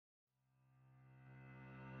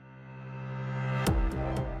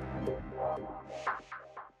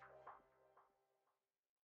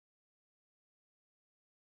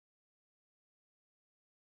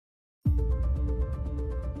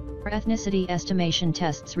ethnicity estimation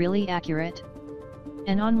tests really accurate?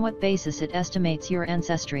 And on what basis it estimates your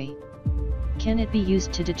ancestry? Can it be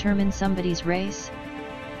used to determine somebody's race?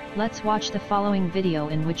 Let's watch the following video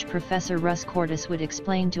in which Professor Russ Curtis would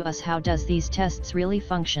explain to us how does these tests really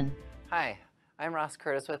function. Hi, I'm Ross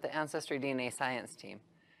Curtis with the Ancestry DNA Science team,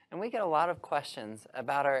 and we get a lot of questions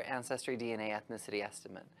about our Ancestry DNA ethnicity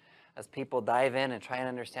estimate as people dive in and try and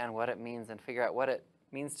understand what it means and figure out what it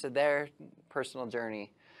means to their personal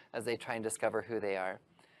journey as they try and discover who they are.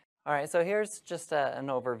 All right, so here's just an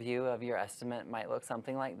overview of your estimate. It might look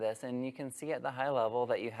something like this, and you can see at the high level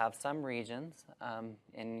that you have some regions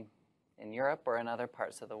in Europe or in other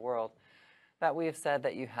parts of the world that we've said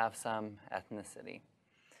that you have some ethnicity.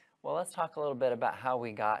 Well, let's talk a little bit about how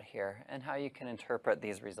we got here and how you can interpret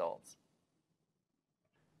these results.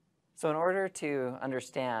 So in order to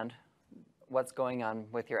understand what's going on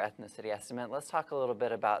with your ethnicity estimate, let's talk a little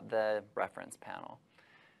bit about the reference panel.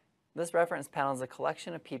 This reference panel is a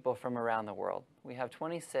collection of people from around the world. We have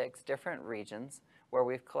 26 different regions where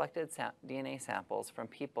we've collected DNA samples from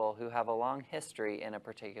people who have a long history in a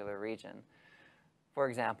particular region. For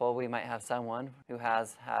example, we might have someone who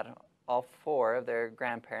has had all 4 of their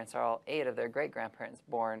grandparents or all 8 of their great-grandparents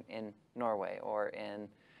born in Norway or in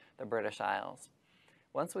the British Isles.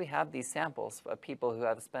 Once we have these samples of people who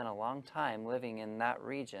have spent a long time living in that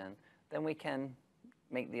region, then we can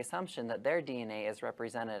make the assumption that their DNA is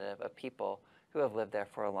representative of people who have lived there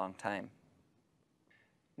for a long time.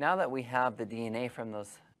 Now that we have the DNA from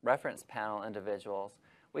those reference panel individuals,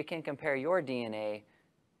 we can compare your DNA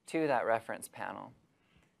to that reference panel.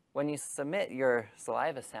 When you submit your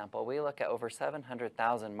saliva sample, we look at over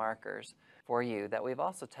 700,000 markers for you that we've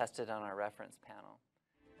also tested on our reference panel.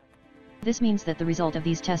 This means that the result of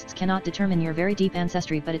these tests cannot determine your very deep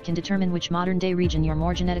ancestry, but it can determine which modern-day region you're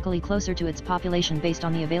more genetically closer to its population based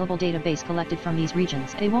on the available database collected from these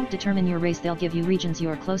regions. They won't determine your race, they'll give you regions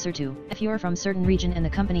you're closer to. If you're from certain region and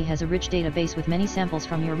the company has a rich database with many samples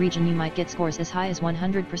from your region, you might get scores as high as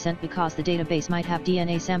 100% because the database might have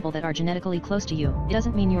DNA sample that are genetically close to you. It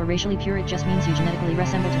doesn't mean you're racially pure, it just means you genetically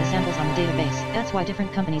resemble to the samples on the database. That's why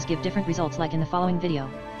different companies give different results, like in the following video.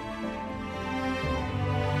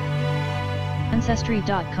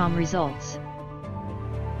 Ancestry.com results.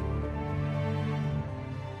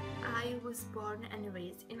 I was born and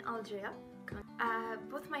raised in Algeria.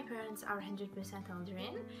 Both my parents are 100%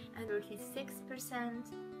 Algerian and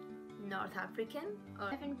 36% North African, or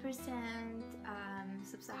 11%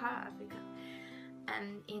 Sub-Saharan African.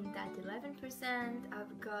 And in that 11%,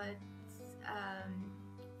 I've got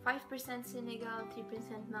 5% Senegal,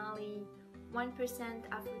 3% Mali, 1%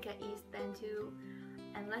 Africa East Bantu,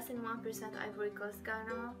 and less than 1% Ivory Coast,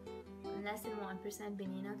 Ghana, and less than 1%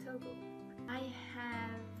 Benin and Togo. I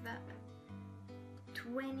have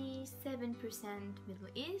 27% Middle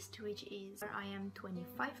East, which is where I am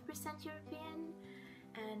 25% European,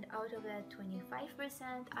 and out of that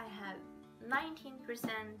 25% I have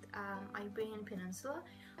 19% Iberian Peninsula,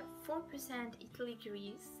 4% Italy,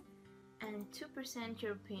 Greece, and 2%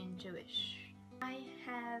 European Jewish. I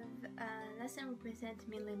have less than 1%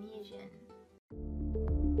 Melanesian,